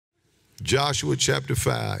Joshua chapter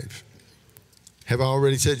 5. Have I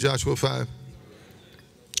already said Joshua 5?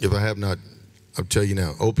 If I have not, I'll tell you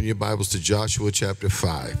now. Open your Bibles to Joshua chapter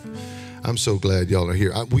 5. I'm so glad y'all are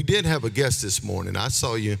here. We did have a guest this morning. I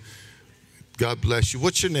saw you. God bless you.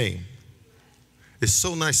 What's your name? It's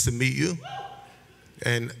so nice to meet you.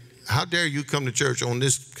 And how dare you come to church on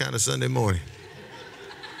this kind of Sunday morning?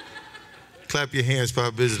 Clap your hands for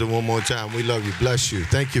our visitor one more time. We love you. Bless you.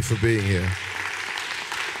 Thank you for being here.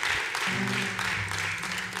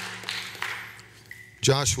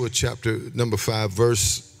 Joshua chapter number 5,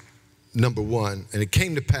 verse number 1. And it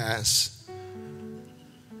came to pass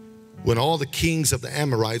when all the kings of the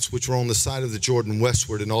Amorites, which were on the side of the Jordan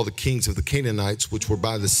westward, and all the kings of the Canaanites, which were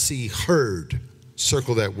by the sea, heard,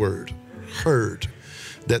 circle that word, heard,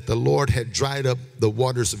 that the Lord had dried up the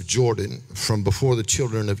waters of Jordan from before the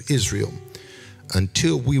children of Israel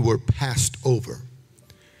until we were passed over,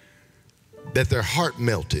 that their heart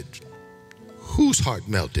melted. Whose heart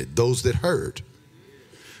melted? Those that heard.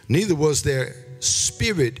 Neither was there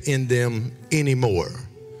spirit in them anymore.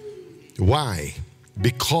 Why?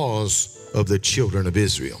 Because of the children of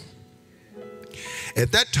Israel.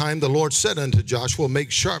 At that time the Lord said unto Joshua,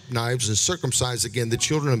 make sharp knives and circumcise again the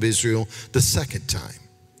children of Israel the second time.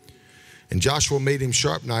 And Joshua made him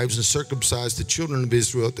sharp knives and circumcised the children of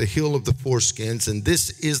Israel at the hill of the foreskins. And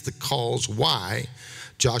this is the cause why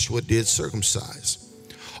Joshua did circumcise.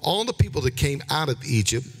 All the people that came out of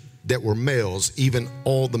Egypt that were males, even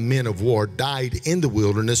all the men of war, died in the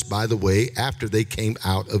wilderness by the way after they came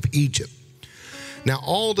out of Egypt. Now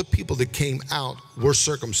all the people that came out were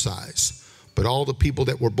circumcised, but all the people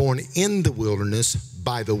that were born in the wilderness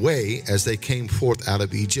by the way as they came forth out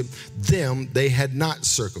of Egypt, them they had not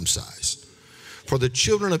circumcised. For the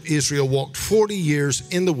children of Israel walked 40 years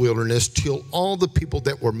in the wilderness till all the people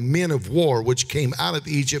that were men of war which came out of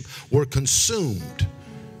Egypt were consumed,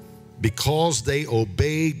 because they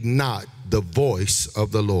obeyed not the voice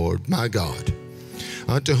of the Lord my God,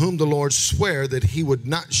 unto whom the Lord sware that he would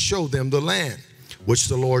not show them the land, which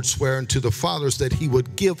the Lord sware unto the fathers that he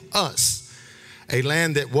would give us, a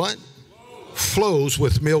land that what? Flows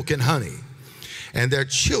with milk and honey. And their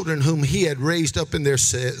children whom he had raised up in their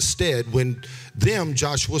stead, when them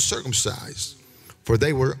Joshua circumcised, for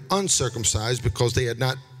they were uncircumcised because they had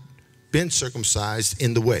not been circumcised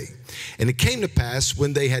in the way. And it came to pass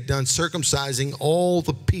when they had done circumcising all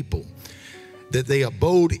the people, that they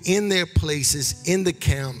abode in their places in the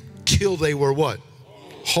camp till they were what?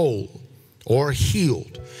 Whole or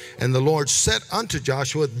healed. And the Lord said unto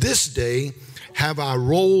Joshua, this day have I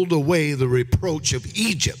rolled away the reproach of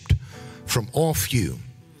Egypt from off you.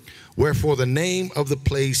 Wherefore the name of the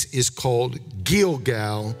place is called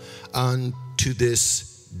Gilgal unto this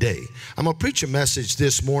day. I'm going to preach a message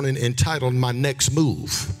this morning entitled My Next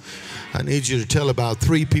Move. I need you to tell about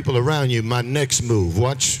 3 people around you, my next move.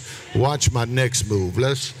 Watch my next move.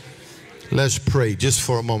 Let's pray just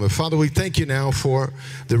for a moment. Father, we thank you now for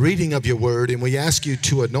the reading of your word, and we ask you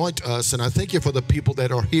to anoint us. And I thank you for the people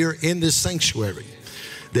that are here in this sanctuary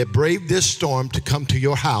that braved this storm to come to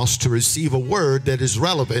your house to receive a word that is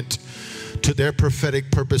relevant to their prophetic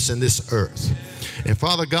purpose in this earth. And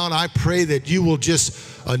Father God, I pray that you will just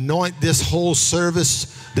anoint this whole service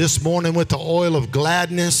this morning with the oil of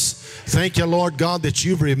gladness. Thank you, Lord God, that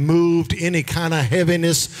you've removed any kind of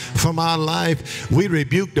heaviness from our life. We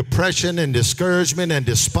rebuke depression and discouragement and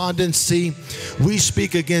despondency. We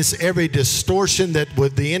speak against every distortion that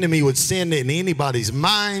the enemy would send in anybody's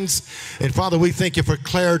minds. And Father, we thank you for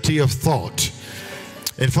clarity of thought.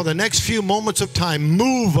 And for the next few moments of time,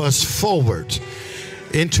 move us forward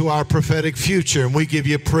into our prophetic future, and we give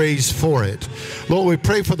you praise for it. Lord, we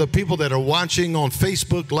pray for the people that are watching on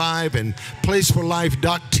Facebook Live and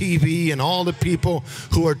placeforlife.tv and all the people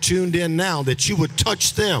who are tuned in now, that you would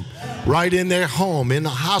touch them right in their home, in the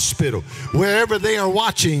hospital, wherever they are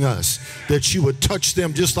watching us, that you would touch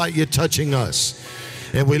them just like you're touching us.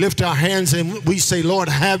 And we lift our hands and we say, Lord,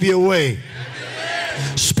 have your way.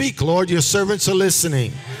 Speak, Lord, your servants are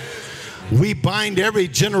listening. We bind every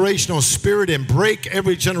generational spirit and break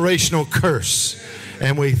every generational curse.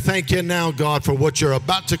 And we thank you now, God, for what you're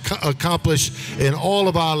about to accomplish in all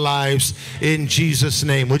of our lives in Jesus'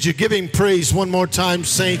 name. Would you give him praise one more time,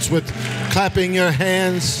 saints, with clapping your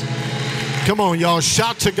hands? Come on, y'all.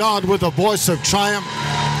 Shout to God with a voice of triumph.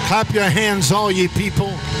 Clap your hands, all ye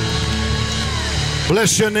people.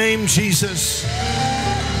 Bless your name, Jesus.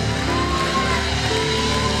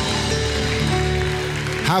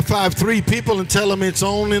 High five 3 people and tell them it's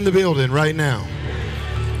on in the building right now.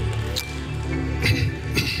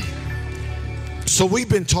 So we've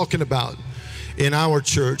been talking about in our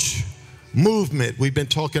church movement. We've been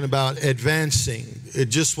talking about advancing. it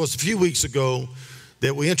just was a few weeks ago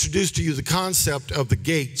that we introduced to you the concept of the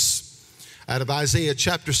gates out of Isaiah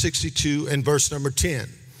chapter 62 and verse number 10.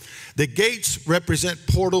 The gates represent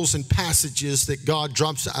portals and passages that God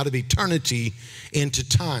drops out of eternity into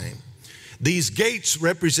time. These gates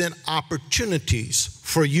represent opportunities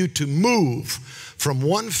for you to move from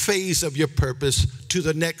one phase of your purpose to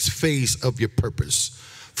the next phase of your purpose,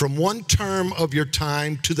 from one term of your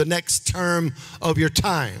time to the next term of your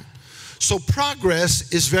time. So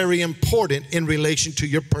progress is very important in relation to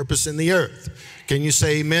your purpose in the earth. Can you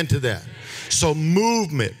say amen to that? So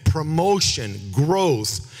movement, promotion,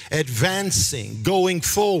 growth, advancing, going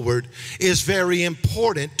forward is very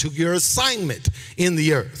important to your assignment in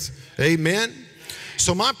the earth. Amen.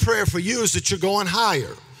 So my prayer for you is that you're going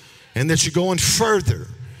higher and that you're going further.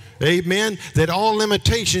 Amen. That all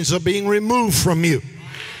limitations are being removed from you.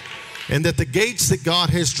 And that the gates that God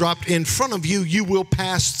has dropped in front of you, you will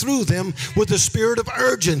pass through them with a spirit of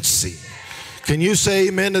urgency. Can you say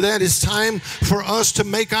amen to that? It's time for us to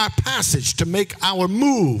make our passage, to make our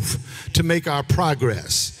move, to make our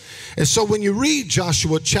progress. And so when you read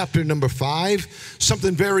Joshua chapter number 5,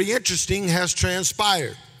 something very interesting has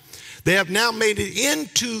transpired. They have now made it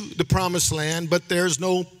into the promised land, but there's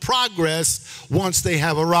no progress once they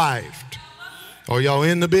have arrived. Are y'all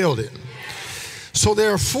in the building? So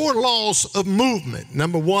there are 4 laws of movement.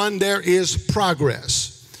 Number 1, there is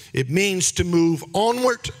progress. It means to move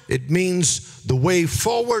onward. It means the way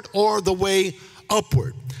forward or the way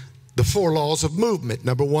upward. The 4 laws of movement.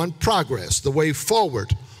 Number 1, progress, the way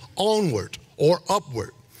forward, onward, or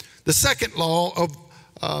upward. The second law of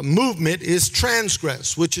movement is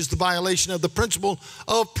transgress, which is the violation of the principle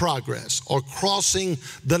of progress or crossing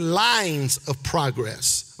the lines of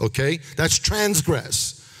progress. Okay, that's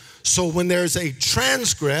transgress. So when there's a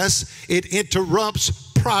transgress, it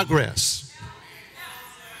interrupts progress.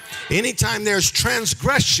 Anytime there's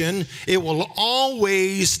transgression, it will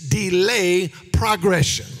always delay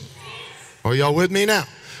progression. Are y'all with me now?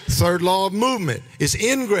 Third law of movement is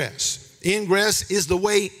ingress. Ingress is the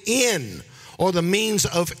way in or the means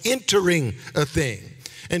of entering a thing.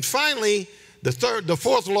 And finally, the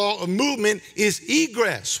fourth law of movement is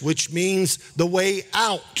egress, which means the way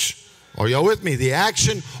out. Are y'all with me? The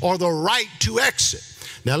action or the right to exit.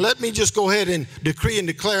 Now let me just go ahead and decree and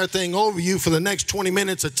declare a thing over you for the next 20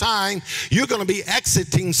 minutes of time. You're going to be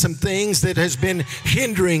exiting some things that has been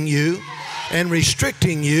hindering you and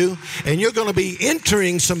restricting you, and you're going to be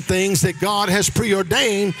entering some things that God has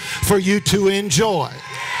preordained for you to enjoy.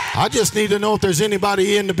 I just need to know if there's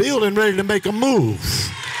anybody in the building ready to make a move.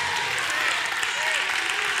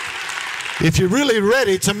 If you're really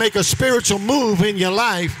ready to make a spiritual move in your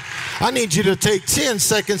life, I need you to take 10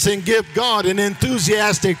 seconds and give God an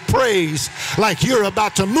enthusiastic praise like you're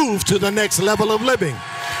about to move to the next level of living.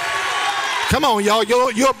 Come on, y'all.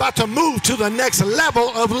 You're about to move to the next level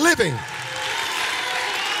of living.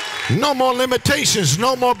 No more limitations,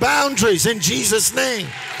 no more boundaries in Jesus' name.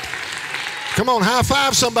 Come on, high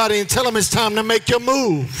five somebody and tell them it's time to make your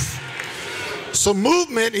move. So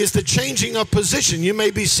movement is the changing of position. You may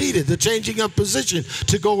be seated, the changing of position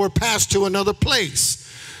to go or pass to another place.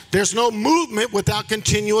 There's no movement without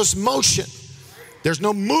continuous motion. There's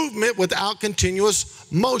no movement without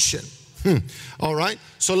continuous motion. All right,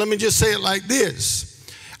 so let me just say it like this.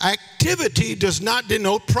 Activity does not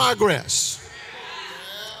denote progress.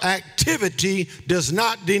 Activity does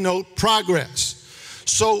not denote progress.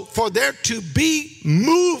 So for there to be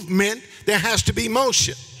movement, there has to be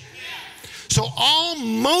motion. So all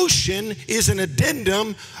motion is an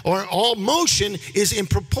addendum, or all motion is in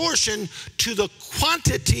proportion to the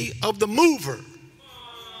quantity of the mover.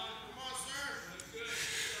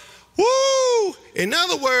 Woo! In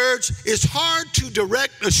other words, it's hard to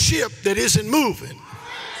direct a ship that isn't moving.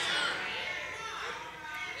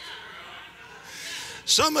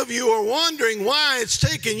 Some of you are wondering why it's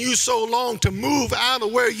taken you so long to move out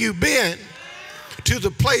of where you've been to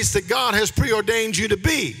the place that God has preordained you to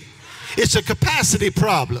be. It's a capacity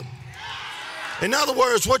problem. In other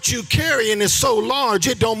words, what you're carrying is so large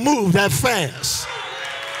it don't move that fast.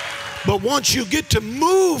 But once you get to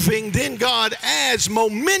moving, then God adds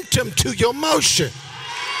momentum to your motion.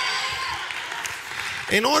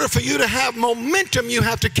 In order for you to have momentum, you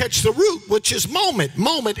have to catch the root, which is moment.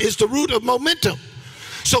 Moment is the root of momentum.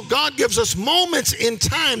 So God gives us moments in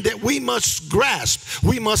time that we must grasp,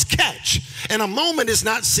 we must catch. And a moment is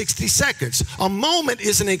not 60 seconds. A moment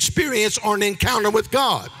is an experience or an encounter with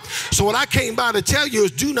God. So what I came by to tell you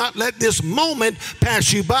is do not let this moment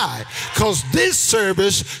pass you by, because this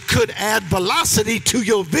service could add velocity to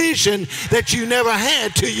your vision that you never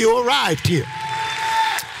had till you arrived here.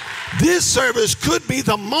 This service could be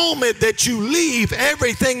the moment that you leave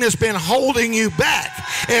everything that's been holding you back,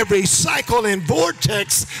 every cycle and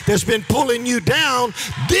vortex that's been pulling you down.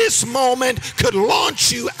 This moment could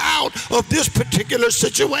launch you out of this particular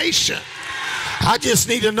situation. I just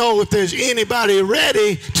need to know if there's anybody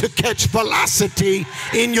ready to catch velocity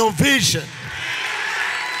in your vision.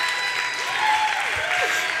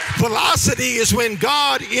 Velocity is when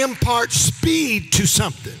God imparts speed to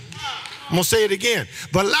something. I'm going to say it again.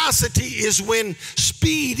 Velocity is when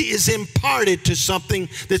speed is imparted to something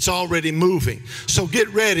that's already moving. So get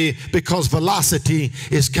ready, because velocity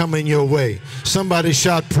is coming your way. Somebody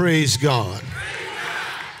shout, praise God.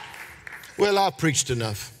 Well, I've preached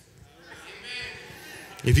enough.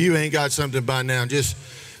 If you ain't got something by now, just,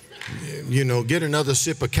 get another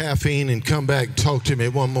sip of caffeine and come back and talk to me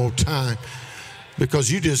one more time, because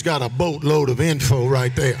you just got a boatload of info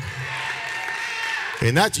right there.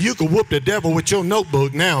 And you can whoop the devil with your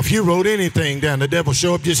notebook now. If you wrote anything down, the devil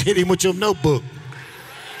show up, just hit him with your notebook.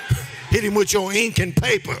 Hit him with your ink and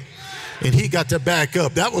paper. And he got to back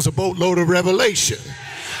up. That was a boatload of revelation.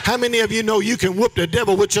 How many of you know you can whoop the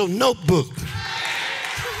devil with your notebook?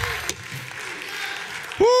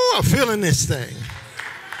 Woo, I'm feeling this thing.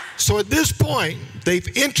 So at this point, they've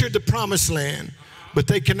entered the promised land, but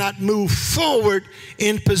they cannot move forward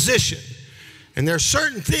in position. And there are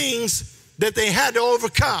certain things that they had to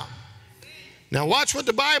overcome. Now watch what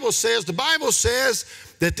the Bible says. The Bible says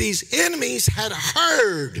that these enemies had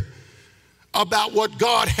heard about what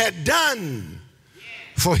God had done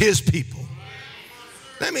for his people.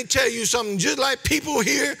 Let me tell you something. Just like people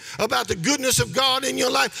hear about the goodness of God in your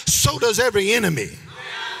life, so does every enemy.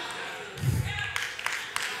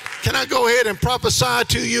 Can I go ahead and prophesy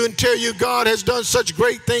to you and tell you God has done such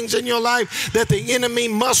great things in your life that the enemy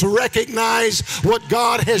must recognize what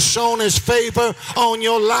God has shown as favor on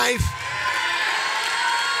your life?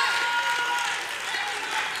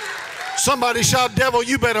 Somebody shout, devil,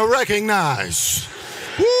 you better recognize.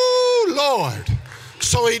 Woo, Lord.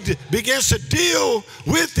 So he begins to deal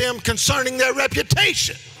with them concerning their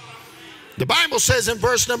reputation. The Bible says in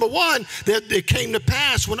verse number 1 that it came to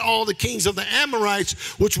pass when all the kings of the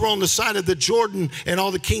Amorites, which were on the side of the Jordan, and all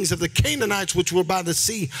the kings of the Canaanites, which were by the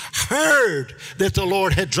sea, heard that the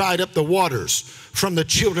Lord had dried up the waters from the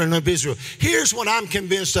children of Israel. Here's what I'm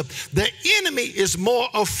convinced of. The enemy is more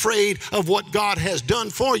afraid of what God has done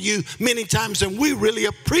for you many times than we really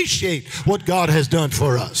appreciate what God has done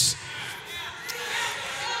for us.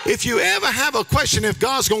 If you ever have a question if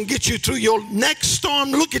God's going to get you through your next storm,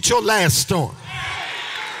 look at your last storm.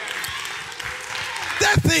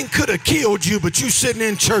 That thing could have killed you, but you sitting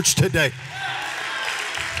in church today.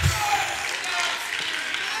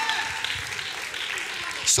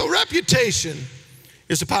 So reputation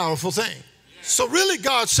is a powerful thing. So really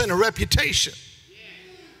God sent a reputation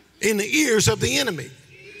in the ears of the enemy.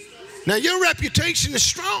 Now your reputation is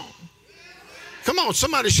strong. Come on,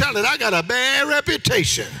 somebody shout it, I got a bad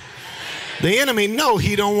reputation. The enemy know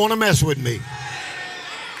he don't want to mess with me.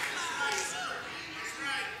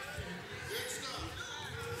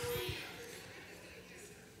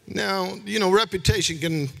 Now, reputation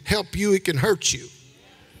can help you, it can hurt you.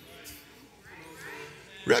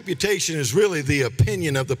 Reputation is really the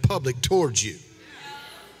opinion of the public towards you.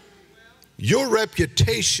 Your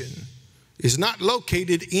reputation is not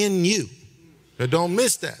located in you. Now don't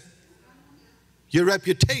miss that. Your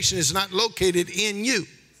reputation is not located in you.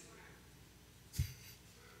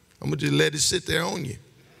 I'm going to just let it sit there on you.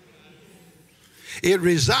 It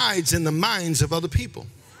resides in the minds of other people.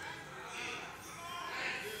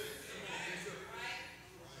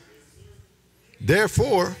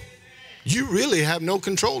 Therefore, you really have no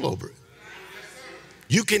control over it.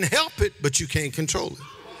 You can help it, but you can't control it.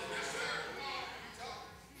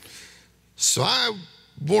 So I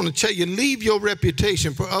want to tell you, leave your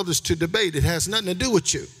reputation for others to debate. It has nothing to do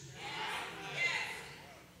with you.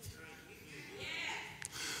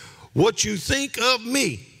 What you think of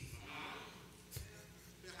me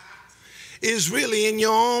is really in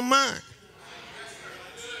your own mind.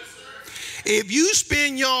 If you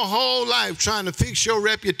spend your whole life trying to fix your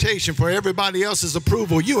reputation for everybody else's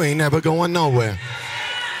approval, you ain't never going nowhere.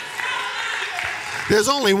 There's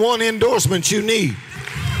only one endorsement you need.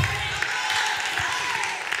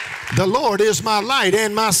 The Lord is my light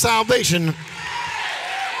and my salvation.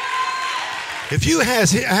 If you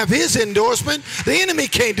have his endorsement, the enemy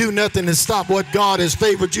can't do nothing to stop what God has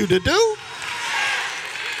favored you to do.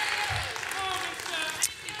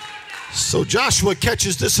 So Joshua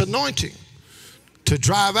catches this anointing to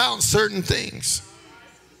drive out certain things.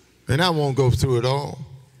 And I won't go through it all.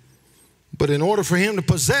 But in order for him to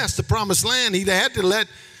possess the promised land, he had to let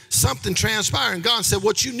something transpired. And God said,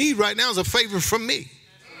 what you need right now is a favor from me.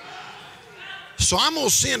 So I'm going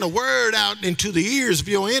to send a word out into the ears of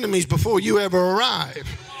your enemies before you ever arrive.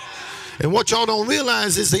 And what y'all don't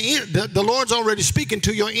realize is the Lord's already speaking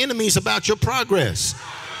to your enemies about your progress.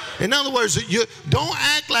 In other words, you don't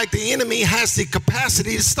act like the enemy has the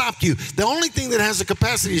capacity to stop you. The only thing that has the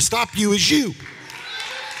capacity to stop you is you.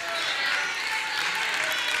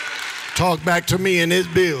 Talk back to me in this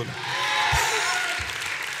building.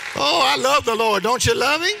 Oh, I love the Lord. Don't you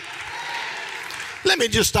love him? Let me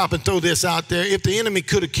just stop and throw this out there. If the enemy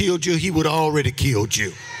could have killed you, he would have already killed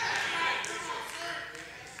you.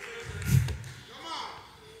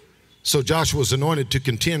 So Joshua was anointed to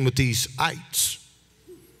contend with these ites.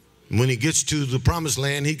 When he gets to the promised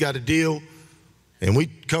land, he got a deal, and we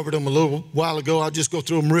covered them a little while ago. I'll just go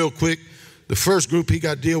through them real quick. The first group he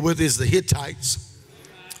got to deal with is the Hittites,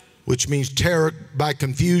 which means terror by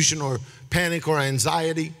confusion or panic or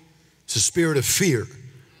anxiety. It's a spirit of fear.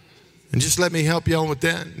 And just let me help you on with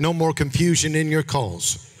that. No more confusion in your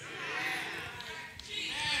calls.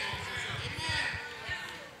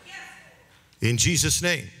 In Jesus'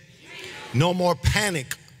 name. No more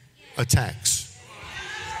panic attacks.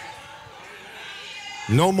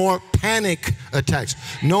 No more panic attacks.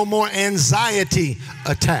 No more anxiety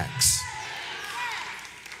attacks.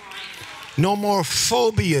 No more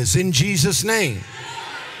phobias in Jesus' name.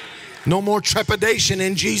 No more trepidation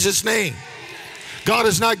in Jesus' name. God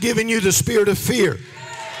has not given you the spirit of fear,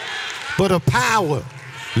 but of power,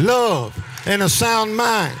 love, and a sound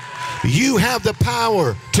mind. You have the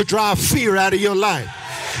power to drive fear out of your life.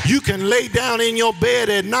 You can lay down in your bed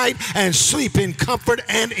at night and sleep in comfort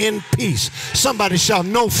and in peace. Somebody shout,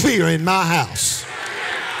 no fear in my house.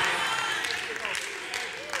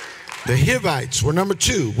 The Hivites were number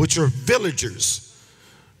 2, which are villagers.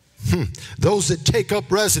 Those that take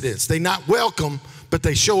up residence. They not welcome, but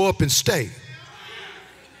they show up and stay.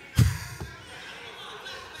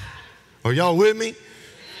 Are y'all with me?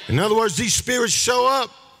 In other words, these spirits show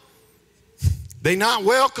up. They not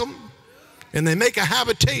welcome, and they make a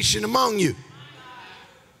habitation among you.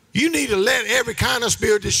 You need to let every kind of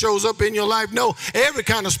spirit that shows up in your life know every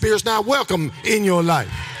kind of spirit's not welcome in your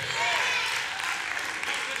life.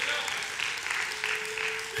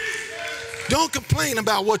 Don't complain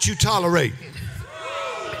about what you tolerate.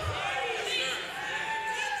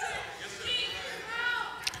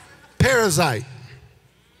 Parasite,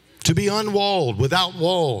 to be unwalled, without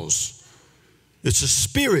walls. It's a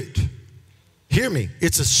spirit. Hear me.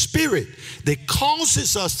 It's a spirit that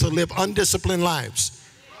causes us to live undisciplined lives.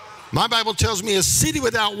 My Bible tells me a city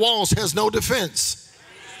without walls has no defense.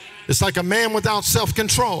 It's like a man without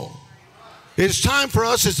self-control. It's time for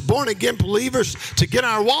us as born-again believers to get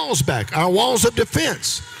our walls back, our walls of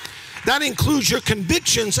defense. That includes your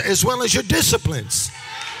convictions as well as your disciplines.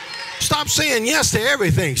 Stop saying yes to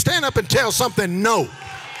everything. Stand up and tell something no.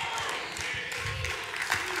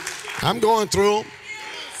 I'm going through them.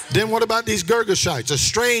 Then what about these Girgashites? A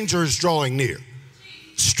stranger is drawing near.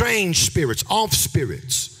 Strange spirits, off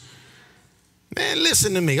spirits. Man,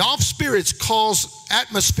 listen to me. Off spirits cause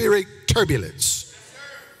atmospheric turbulence.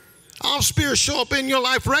 Off spirits show up in your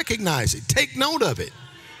life, recognize it. Take note of it.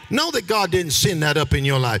 Know that God didn't send that up in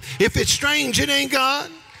your life. If it's strange, it ain't God.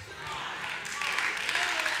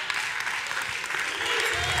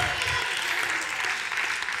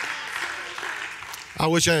 I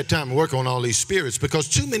wish I had time to work on all these spirits, because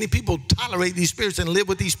too many people tolerate these spirits and live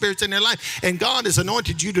with these spirits in their life. And God has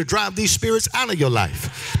anointed you to drive these spirits out of your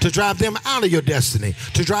life, to drive them out of your destiny,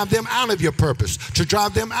 to drive them out of your purpose, to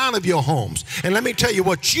drive them out of your homes. And let me tell you,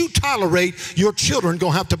 what you tolerate, your children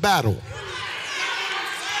gonna have to battle.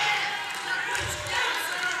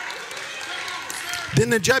 Then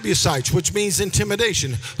the Jebusites, which means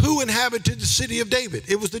intimidation. Who inhabited the city of David?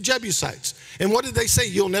 It was the Jebusites. And what did they say?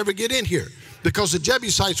 You'll never get in here. Because the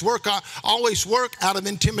Jebusites always work out of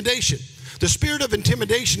intimidation. The spirit of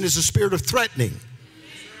intimidation is a spirit of threatening.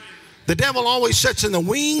 The devil always sits in the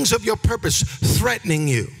wings of your purpose, threatening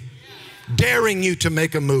you, daring you to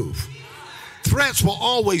make a move. Threats will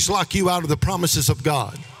always lock you out of the promises of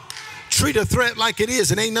God. Treat a threat like it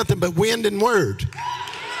is. It ain't nothing but wind and word.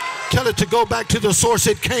 Tell it to go back to the source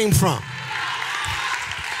it came from.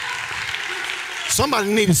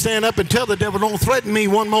 Somebody need to stand up and tell the devil, don't threaten me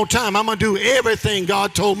one more time. I'm going to do everything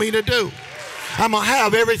God told me to do. I'm going to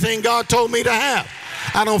have everything God told me to have.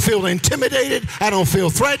 I don't feel intimidated. I don't feel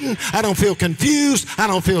threatened. I don't feel confused. I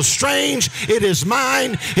don't feel strange. It is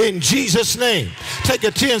mine in Jesus' name. Take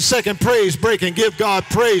a 10-second praise break and give God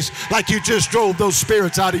praise like you just drove those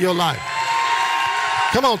spirits out of your life.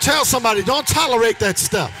 Come on, tell somebody, don't tolerate that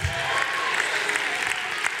stuff.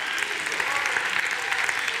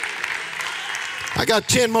 I got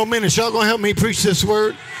 10 more minutes. Y'all gonna help me preach this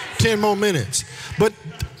word? 10 more minutes. But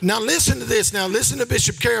now listen to this. Now listen to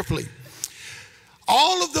Bishop carefully.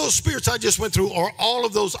 All of those spirits I just went through, or all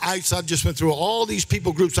of those ites I just went through, all these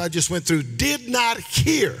people groups I just went through, did not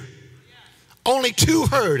hear. Only two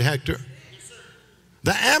heard, Hector.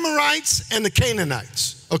 The Amorites and the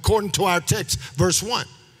Canaanites, according to our text, verse 1.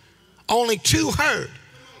 Only two heard.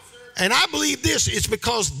 And I believe this is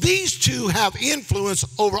because these two have influence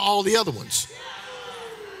over all the other ones.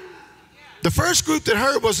 The first group that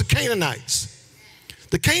heard was the Canaanites.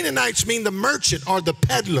 The Canaanites mean the merchant or the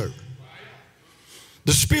peddler.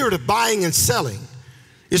 The spirit of buying and selling.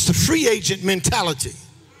 It's the free agent mentality.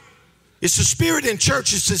 It's the spirit in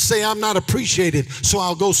churches to say, I'm not appreciated, so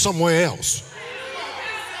I'll go somewhere else.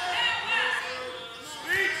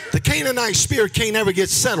 The Canaanite spirit can't never get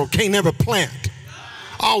settled, can't never plant.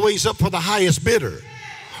 Always up for the highest bidder.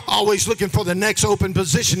 Always looking for the next open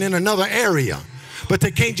position in another area. But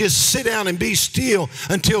they can't just sit down and be still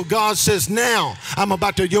until God says, now I'm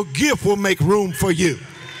about to, your gift will make room for you.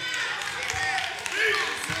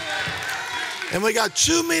 And we got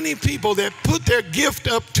too many people that put their gift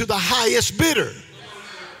up to the highest bidder.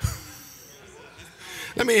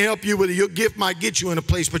 Let me help you with it. Your gift might get you in a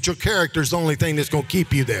place, but your character is the only thing that's going to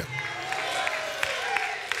keep you there.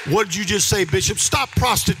 What did you just say, Bishop? Stop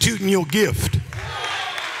prostituting your gift.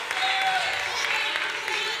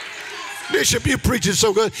 Bishop, you're preaching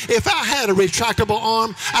so good. If I had a retractable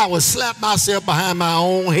arm, I would slap myself behind my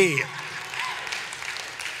own head.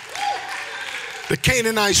 The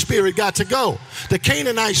Canaanite spirit got to go. The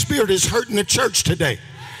Canaanite spirit is hurting the church today.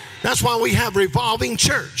 That's why we have revolving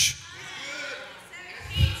church.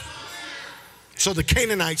 So the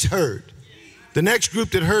Canaanites heard. The next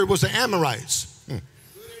group that heard was the Amorites.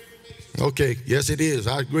 Okay, yes it is.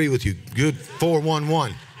 I agree with you. Good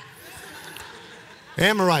 411.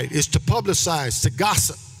 Amorite is to publicize, to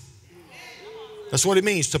gossip. That's what it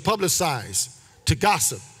means, to publicize, to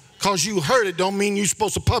gossip. Because you heard it don't mean you're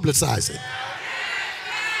supposed to publicize it.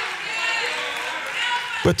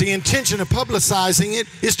 But the intention of publicizing it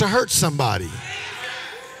is to hurt somebody.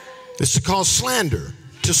 It's to cause slander,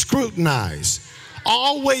 to scrutinize,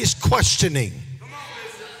 always questioning.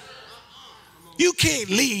 You can't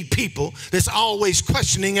lead people that's always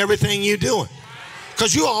questioning everything you're doing,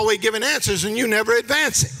 because you're always giving answers and you're never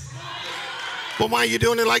advancing. Well, why are you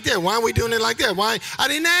doing it like that? Why are we doing it like that? Why? I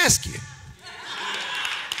didn't ask you.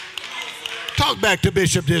 Talk back to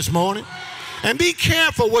Bishop this morning. And be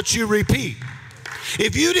careful what you repeat.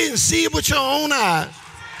 If you didn't see it with your own eyes,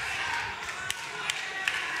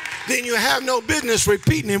 then you have no business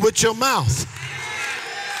repeating it with your mouth.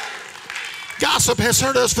 Gossip has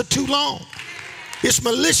hurt us for too long. It's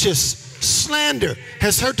malicious slander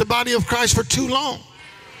has hurt the body of Christ for too long.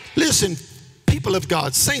 Listen, people of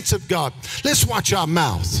God, saints of God, let's watch our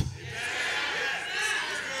mouth.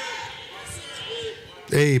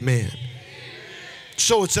 Amen.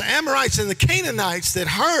 So it's the Amorites and the Canaanites that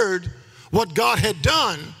heard what God had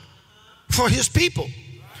done for his people.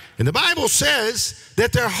 And the Bible says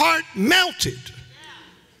that their heart melted.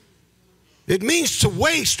 It means to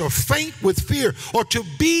waste or faint with fear, or to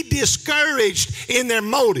be discouraged in their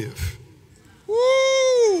motive.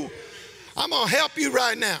 Woo! I'm going to help you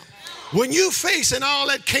right now. When you facing all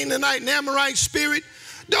that Canaanite and Amorite spirit,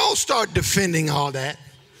 don't start defending all that.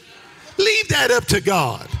 Leave that up to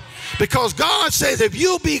God. Because God says if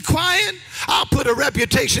you'll be quiet, I'll put a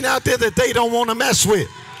reputation out there that they don't want to mess with.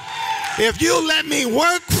 If you let me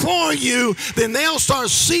work for you, then they'll start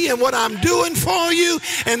seeing what I'm doing for you,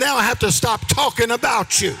 and they'll have to stop talking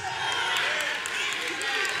about you.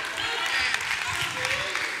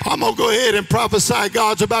 I'm going to go ahead and prophesy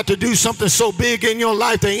God's about to do something so big in your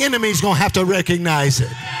life, the enemy's going to have to recognize it.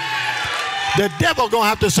 The devil going to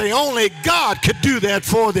have to say only God could do that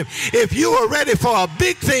for them. If you are ready for a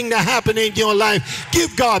big thing to happen in your life,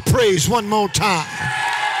 give God praise one more time.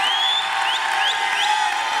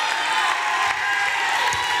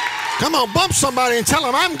 Come on, bump somebody and tell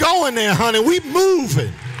them, I'm going there, honey. We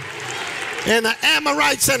moving. And the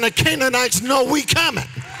Amorites and the Canaanites know we coming.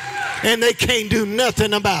 And they can't do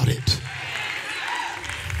nothing about it.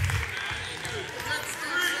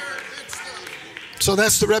 So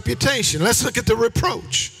that's the reputation. Let's look at the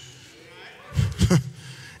reproach.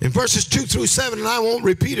 In verses 2 through 7, and I won't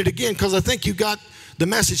repeat it again because I think you got the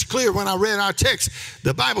message clear when I read our text.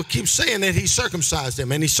 The Bible keeps saying that he circumcised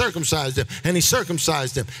them, and he circumcised them, and he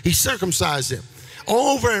circumcised them. He circumcised them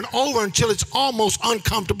over and over until it's almost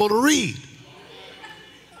uncomfortable to read.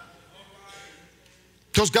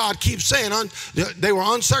 Because God keeps saying they were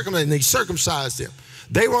uncircumcised and he circumcised them.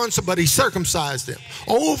 They were uncircumcised, but he circumcised them.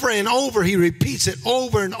 Over and over, he repeats it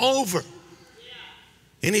over and over.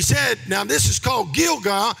 And he said, now this is called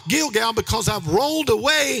Gilgal because I've rolled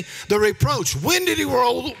away the reproach. When did he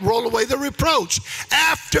roll away the reproach?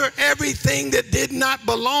 After everything that did not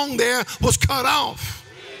belong there was cut off.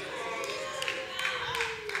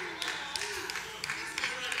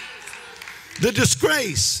 The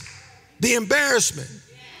disgrace, the embarrassment.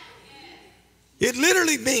 It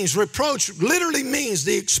literally means, reproach literally means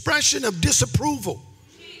the expression of disapproval.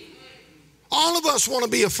 All of us want to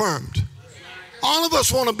be affirmed. All of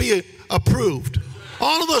us want to be approved.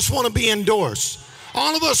 All of us want to be endorsed.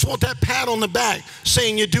 All of us want that pat on the back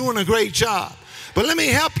saying you're doing a great job. But let me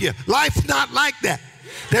help you. Life's not like that.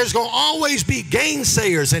 There's going to always be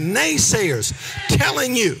gainsayers and naysayers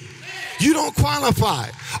telling you you don't qualify,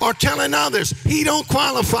 or telling others he don't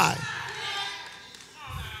qualify.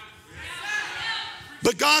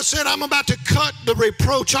 But God said, I'm about to cut the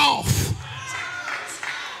reproach off.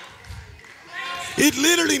 It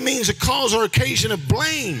literally means a cause or occasion of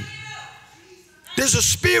blame. There's a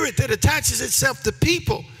spirit that attaches itself to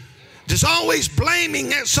people. There's always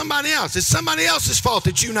blaming somebody else. It's somebody else's fault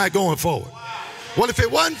that you're not going forward. Well, if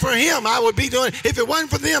it wasn't for him, I would be doing it. If it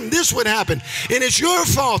wasn't for them, this would happen. And it's your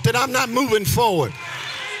fault that I'm not moving forward.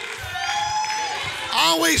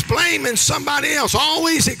 Always blaming somebody else.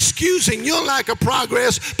 Always excusing your lack of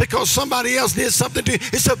progress because somebody else did something to you.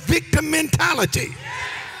 It's a victim mentality.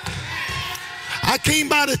 I came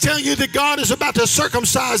by to tell you that God is about to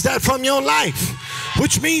circumcise that from your life,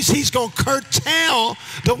 which means he's going to curtail.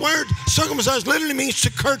 The word circumcise literally means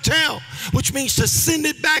to curtail, which means to send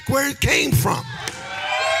it back where it came from.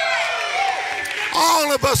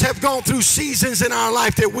 All of us have gone through seasons in our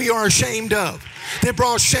life that we are ashamed of. That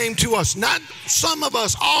brought shame to us. Not some of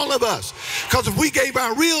us, all of us. Because if we gave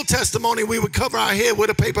our real testimony, we would cover our head with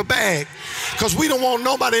a paper bag. Because we don't want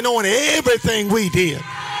nobody knowing everything we did.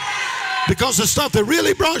 Because the stuff that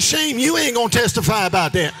really brought shame, you ain't going to testify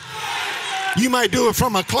about that. You might do it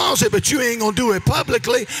from a closet, but you ain't going to do it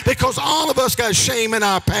publicly, because all of us got shame in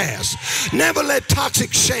our past. Never let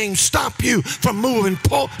toxic shame stop you from moving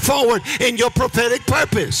forward in your prophetic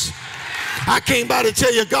purpose. I came by to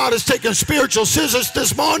tell you God is taking spiritual scissors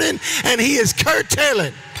this morning, and he is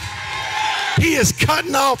curtailing. He is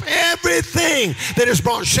cutting off everything that has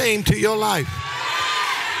brought shame to your life.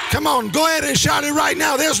 Come on, go ahead and shout it right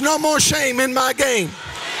now. There's no more shame in my game.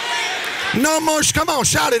 No more, come on,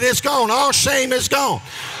 shout it, it's gone. All shame is gone.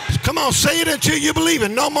 Come on, say it until you believe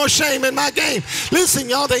it. No more shame in my game. Listen,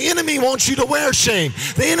 y'all, the enemy wants you to wear shame.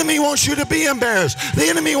 The enemy wants you to be embarrassed. The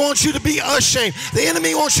enemy wants you to be ashamed. The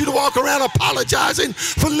enemy wants you to walk around apologizing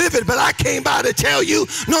for living. But I came by to tell you,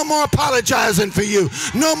 no more apologizing for you.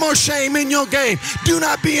 No more shame in your game. Do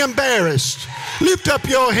not be embarrassed. Lift up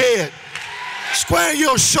your head. Square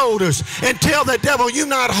your shoulders and tell the devil, you're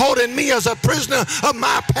not holding me as a prisoner of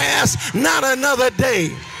my past, not another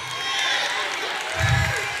day.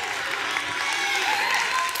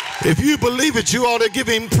 If you believe it, you ought to give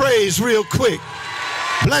him praise real quick.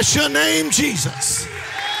 Bless your name, Jesus.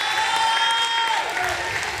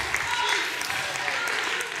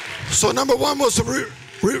 So number one was the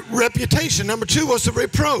reputation. Number two was the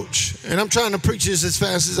reproach. And I'm trying to preach this as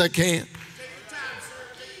fast as I can.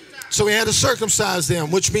 So he had to circumcise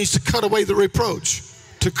them, which means to cut away the reproach,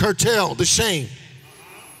 to curtail the shame.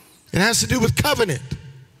 It has to do with covenant.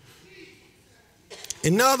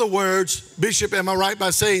 In other words, Bishop, am I right by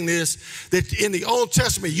saying this, that in the Old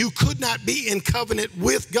Testament, you could not be in covenant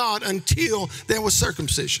with God until there was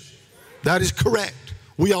circumcision. That is correct.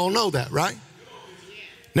 We all know that, right?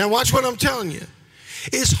 Now watch what I'm telling you.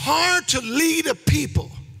 It's hard to lead a people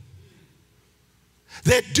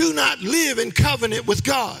that do not live in covenant with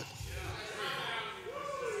God.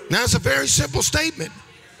 Now, it's a very simple statement,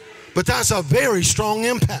 but that's a very strong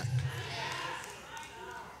impact.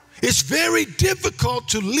 It's very difficult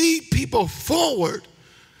to lead people forward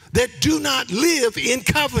that do not live in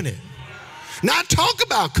covenant. Not talk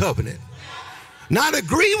about covenant, not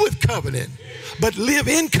agree with covenant, but live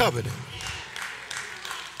in covenant.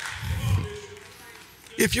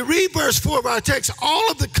 If you read verse 4 of our text,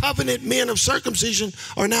 all of the covenant men of circumcision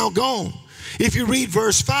are now gone. If you read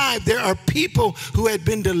verse 5, there are people who had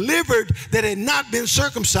been delivered that had not been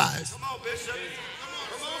circumcised. Come on, Bishop.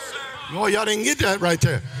 Come on, sir. Oh, y'all didn't get that right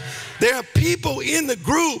there. There are people in the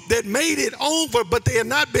group that made it over, but they have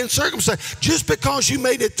not been circumcised. Just because you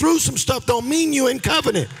made it through some stuff don't mean you're in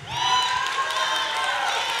covenant.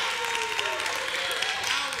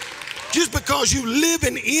 Just because you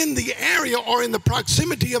living in the area or in the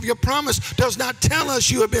proximity of your promise does not tell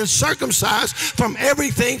us you have been circumcised from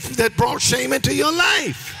everything that brought shame into your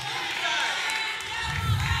life.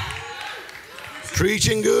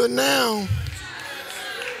 Preaching good now.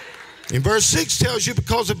 And verse 6 tells you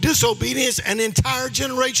because of disobedience, an entire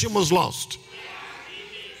generation was lost.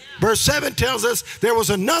 Verse 7 tells us there was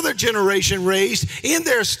another generation raised in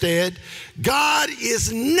their stead. God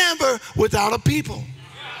is never without a people.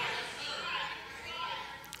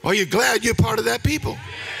 Are you glad you're part of that people?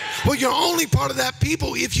 Well, you're only part of that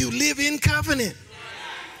people if you live in covenant.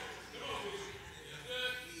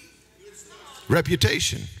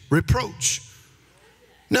 Reputation, reproach.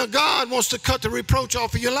 Now, God wants to cut the reproach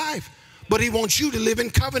off of your life, but he wants you to live in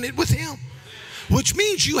covenant with him, which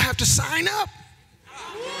means you have to sign up.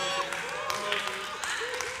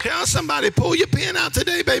 Tell somebody, pull your pen out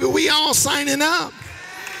today, baby. We all signing up.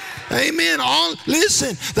 Amen.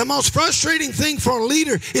 Listen, the most frustrating thing for a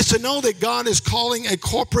leader is to know that God is calling a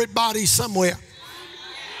corporate body somewhere.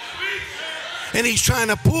 And he's trying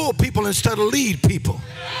to pull people instead of lead people.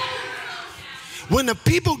 When the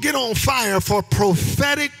people get on fire for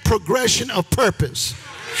prophetic progression of purpose,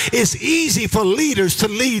 it's easy for leaders to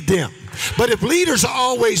lead them. But if leaders are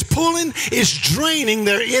always pulling, it's draining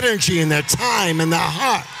their energy and their time and their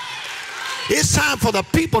heart. It's time for the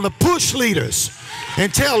people to push leaders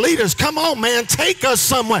and tell leaders, come on, man, take us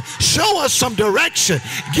somewhere. Show us some direction.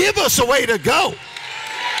 Give us a way to go.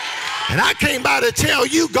 And I came by to tell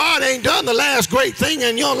you, God ain't done the last great thing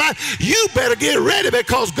in your life. You better get ready,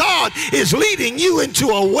 because God is leading you into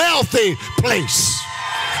a wealthy place,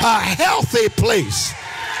 a healthy place.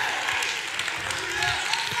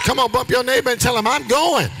 Come on, bump your neighbor and tell him, I'm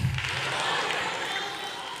going.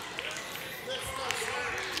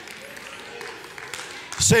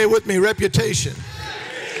 Say it with me, reputation,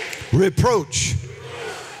 reproach.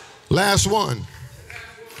 Last one.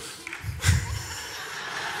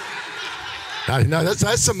 No,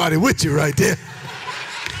 that's somebody with you right there.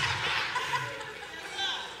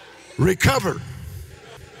 Recover.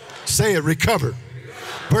 Say it, recover.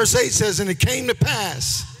 Verse 8 says, and it came to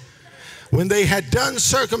pass, when they had done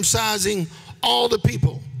circumcising all the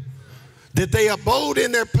people, that they abode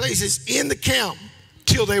in their places in the camp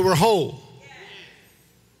till they were whole.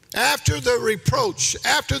 After the reproach,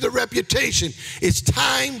 after the reputation, it's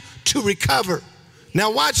time to recover.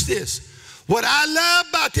 Now watch this. What I love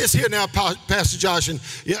about this here now, Pastor Josh, and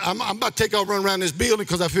I'm about to take off, run around this building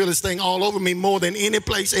because I feel this thing all over me more than any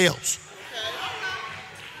place else.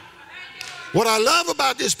 What I love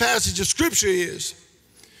about this passage of scripture is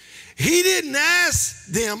he didn't ask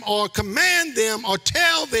them or command them or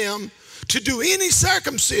tell them to do any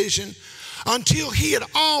circumcision until he had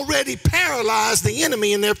already paralyzed the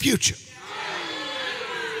enemy in their future.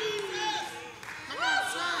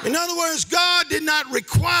 In other words, God did not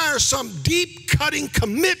require some deep cutting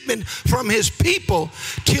commitment from his people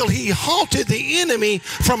till he halted the enemy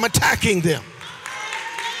from attacking them.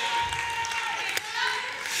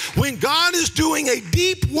 When God is doing a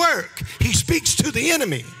deep work, he speaks to the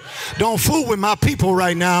enemy. Don't fool with my people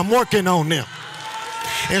right now. I'm working on them.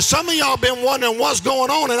 And some of y'all been wondering what's going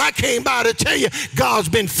on, and I came by to tell you God's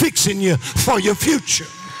been fixing you for your future.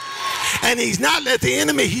 And he's not let the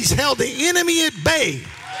enemy, he's held the enemy at bay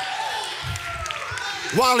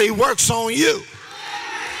while he works on you.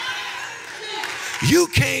 You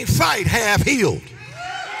can't fight half healed.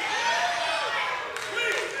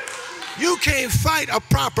 You can't fight a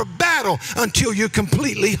proper battle until you're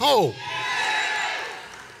completely whole.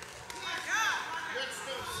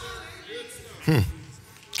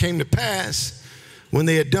 Came to pass when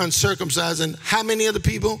they had done circumcising, how many of the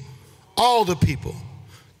people? All the people.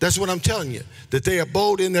 That's what I'm telling you. That they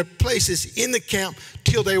abode in their places in the camp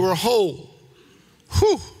till they were whole.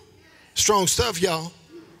 Whew. Strong stuff, y'all.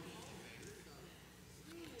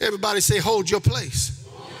 Everybody say, hold your place.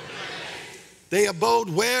 They abode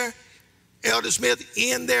where? Elder Smith,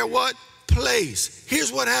 in their what? Place.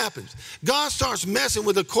 Here's what happens. God starts messing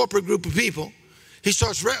with a corporate group of people. He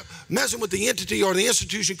starts messing with the entity or the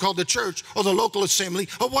institution called the church or the local assembly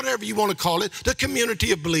or whatever you want to call it, the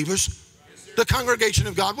community of believers, the congregation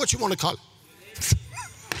of God, what you want to call it.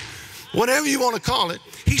 Whatever you want to call it,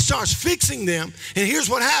 he starts fixing them, and here's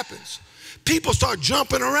what happens. People start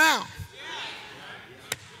jumping around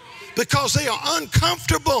because they are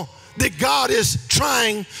uncomfortable that God is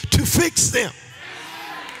trying to fix them.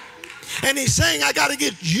 And he's saying, I got to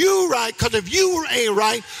get you right, because if you ain't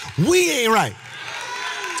right, we ain't right.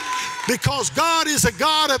 Because God is a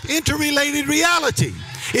God of interrelated reality.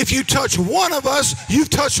 If you touch one of us, you've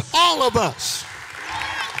touched all of us.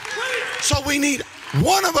 So we need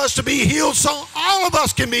one of us to be healed so all of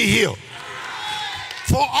us can be healed.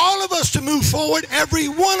 For all of us to move forward, every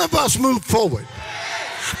one of us move forward.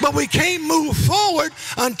 But we can't move forward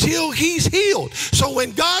until he's healed. So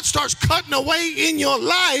when God starts cutting away in your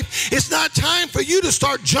life, it's not time for you to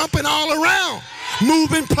start jumping all around.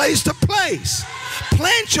 moving place to place.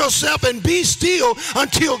 Plant yourself and be still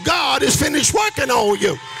until God is finished working on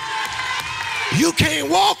you. You can't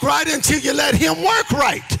walk right until you let him work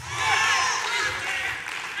right.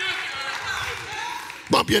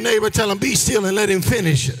 Bump your neighbor, tell him, be still and let him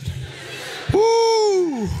finish it.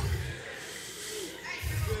 Woo!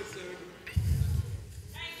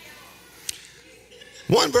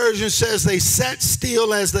 One version says they sat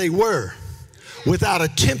still as they were without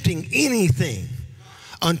attempting anything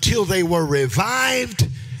until they were revived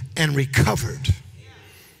and recovered.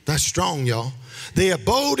 That's strong, y'all. They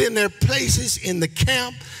abode in their places in the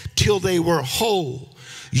camp till they were whole.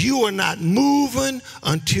 You are not moving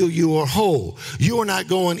until you are whole. You are not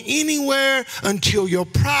going anywhere until your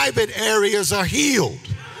private areas are healed.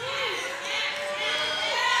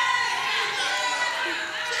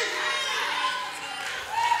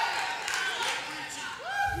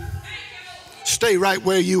 Stay right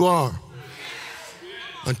where you are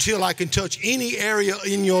until I can touch any area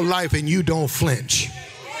in your life and you don't flinch.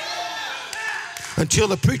 Until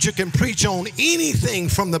the preacher can preach on anything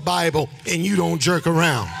from the Bible and you don't jerk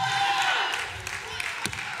around.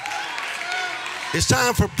 It's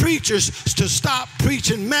time for preachers to stop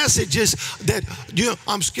preaching messages that,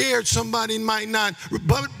 I'm scared somebody might not.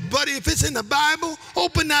 But if it's in the Bible,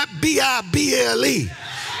 open that Bible.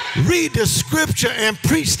 Read the scripture and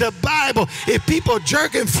preach the Bible. If people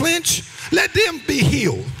jerk and flinch, let them be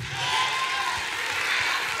healed.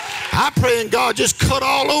 I pray in God just cut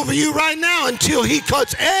all over you right now until he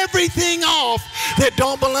cuts everything off that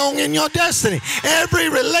don't belong in your destiny. Every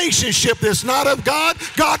relationship that's not of God,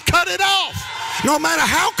 God cut it off. No matter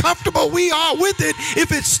how comfortable we are with it,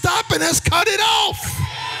 if it's stopping us, cut it off.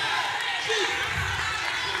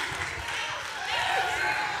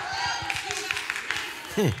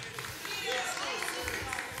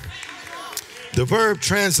 The verb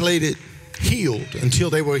translated healed, until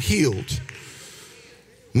they were healed,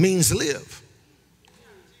 means live.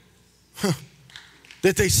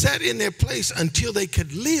 That they sat in their place until they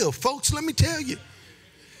could live. Folks, let me tell you,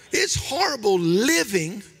 it's horrible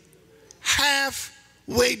living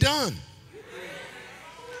halfway done.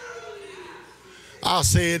 I'll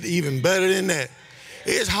say it even better than that.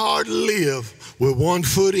 It's hard to live with 1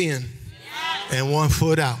 foot in and 1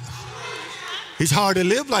 foot out. It's hard to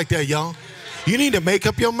live like that, y'all. You need to make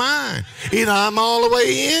up your mind. Either I'm all the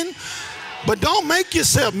way in, but don't make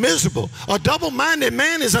yourself miserable. A double-minded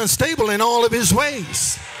man is unstable in all of his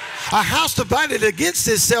ways. A house divided against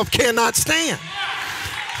itself cannot stand.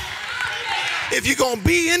 If you're going to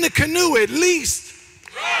be in the canoe, at least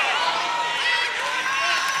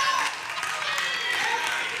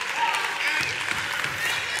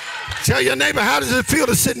tell your neighbor, how does it feel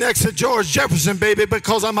to sit next to George Jefferson, baby?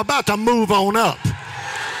 Because I'm about to move on up.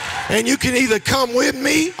 And you can either come with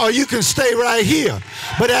me or you can stay right here.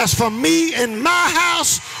 But as for me and my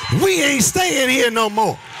house, we ain't staying here no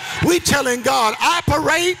more. We telling God,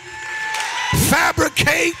 operate,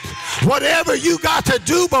 fabricate, whatever you got to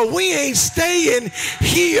do, but we ain't staying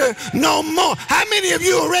here no more. How many of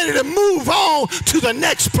you are ready to move on to the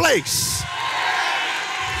next place?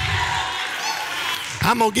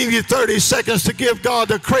 I'm going to give you 30 seconds to give God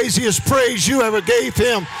the craziest praise you ever gave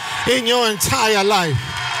him in your entire life.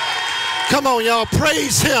 Come on, y'all,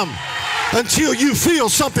 praise him until you feel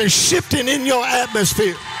something shifting in your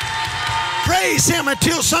atmosphere. Praise him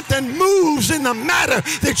until something moves in the matter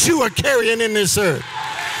that you are carrying in this earth.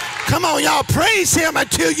 Come on, y'all, praise him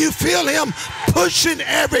until you feel him pushing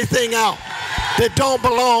everything out that don't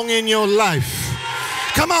belong in your life.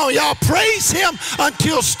 Come on, y'all, praise him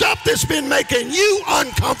until stuff that's been making you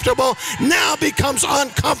uncomfortable now becomes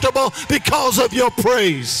uncomfortable because of your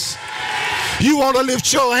praise. You want to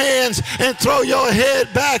lift your hands and throw your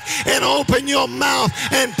head back and open your mouth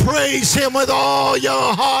and praise him with all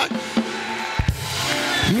your heart.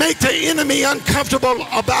 Make the enemy uncomfortable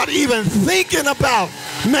about even thinking about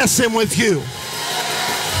messing with you.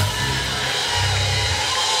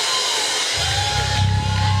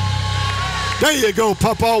 There you go,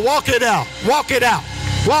 Papa. Walk it out. Walk it out.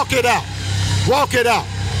 Walk it out. Walk it out.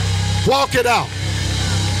 Walk it out.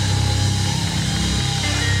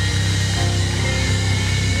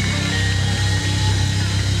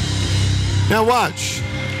 Now watch.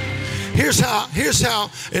 Here's how,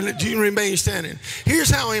 and do you remain standing? Here's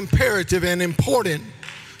how imperative and important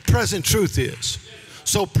present truth is.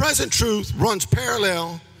 So present truth runs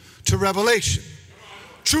parallel to revelation.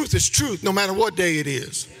 Truth is truth no matter what day it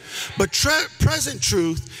is. But present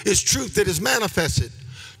truth is truth that is manifested,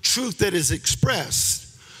 truth that is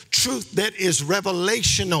expressed, truth that is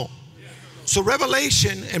revelational. So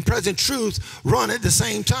revelation and present truth run at the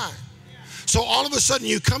same time. So all of a sudden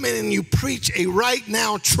you come in and you preach a right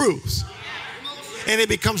now truth. And it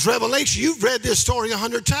becomes revelation. You've read this story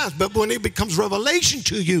 100 times, but when it becomes revelation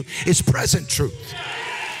to you, it's present truth.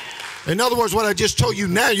 In other words, what I just told you,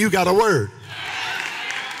 now you got a word.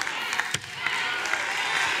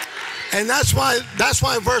 And that's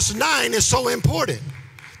why verse 9 is so important.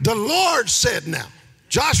 The Lord said now.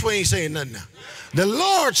 Joshua ain't saying nothing now. The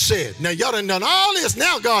Lord said, now y'all done done all this,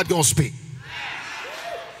 now God gonna speak.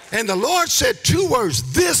 And the Lord said 2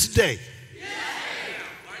 words, this day.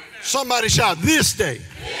 Somebody shout, this day.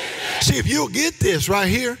 See, if you'll get this right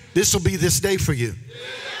here, this will be this day for you.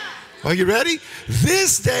 Are you ready?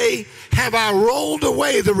 This day have I rolled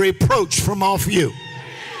away the reproach from off you.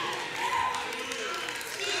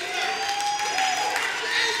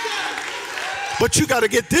 But you got to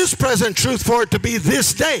get this present truth for it to be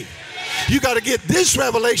this day. You got to get this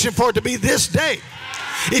revelation for it to be this day.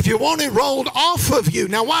 If you want it rolled off of you.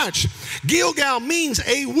 Now watch. Gilgal means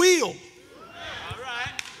a wheel.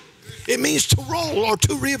 It means to roll or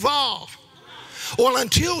to revolve. Well,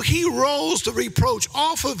 until he rolls the reproach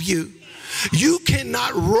off of you, you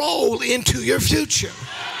cannot roll into your future.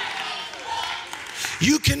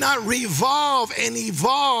 You cannot revolve and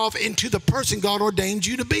evolve into the person God ordained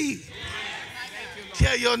you to be.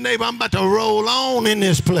 Tell your neighbor, I'm about to roll on in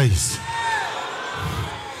this place.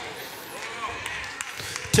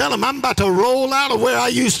 Tell him, I'm about to roll out of where I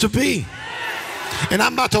used to be. And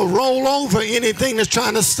I'm about to roll over anything that's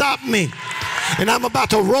trying to stop me. And I'm about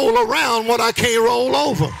to roll around what I can't roll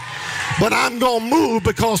over. But I'm going to move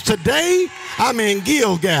because today I'm in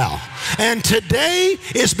Gilgal. And today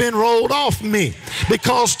it's been rolled off me.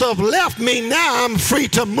 Because stuff left me, now I'm free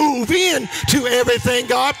to move in to everything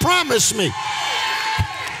God promised me.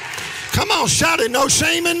 Come on, shout it. No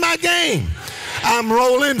shame in my game. I'm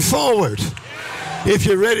rolling forward. If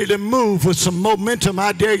you're ready to move with some momentum,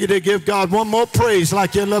 I dare you to give God one more praise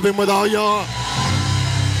like you love him with all your heart.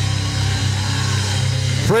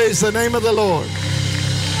 Praise the name of the Lord.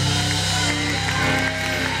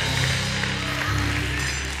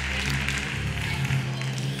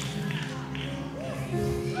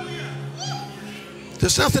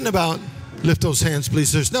 There's nothing about, lift those hands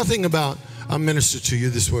please, there's nothing about, I'll minister to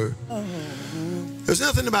you this word. There's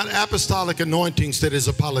nothing about apostolic anointings that is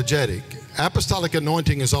apologetic. Apostolic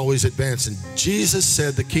anointing is always advancing. Jesus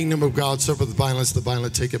said the kingdom of God suffereth violence, the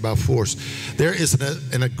violent take it by force. There is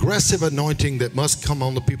an aggressive anointing that must come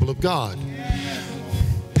on the people of God.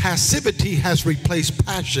 Passivity has replaced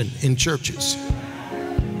passion in churches.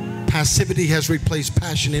 Passivity has replaced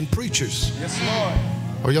passion in preachers. Yes,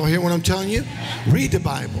 Lord. Are y'all hearing what I'm telling you? Read the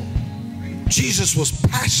Bible. Jesus was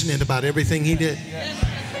passionate about everything he did.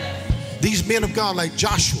 These men of God like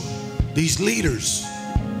Joshua, these leaders,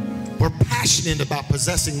 were passionate about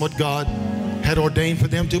possessing what God had ordained for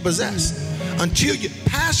them to possess. Until you're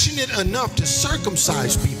passionate enough to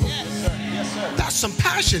circumcise people. That's some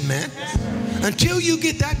passion, man. Until you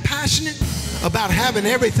get that passionate about having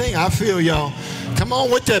everything, I feel y'all. Come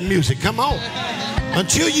on with that music, come on.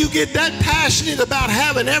 Until you get that passionate about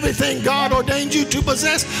having everything God ordained you to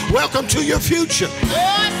possess, welcome to your future.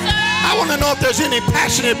 I want to know if there's any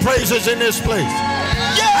passionate praisers in this place.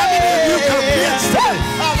 How many of you convinced that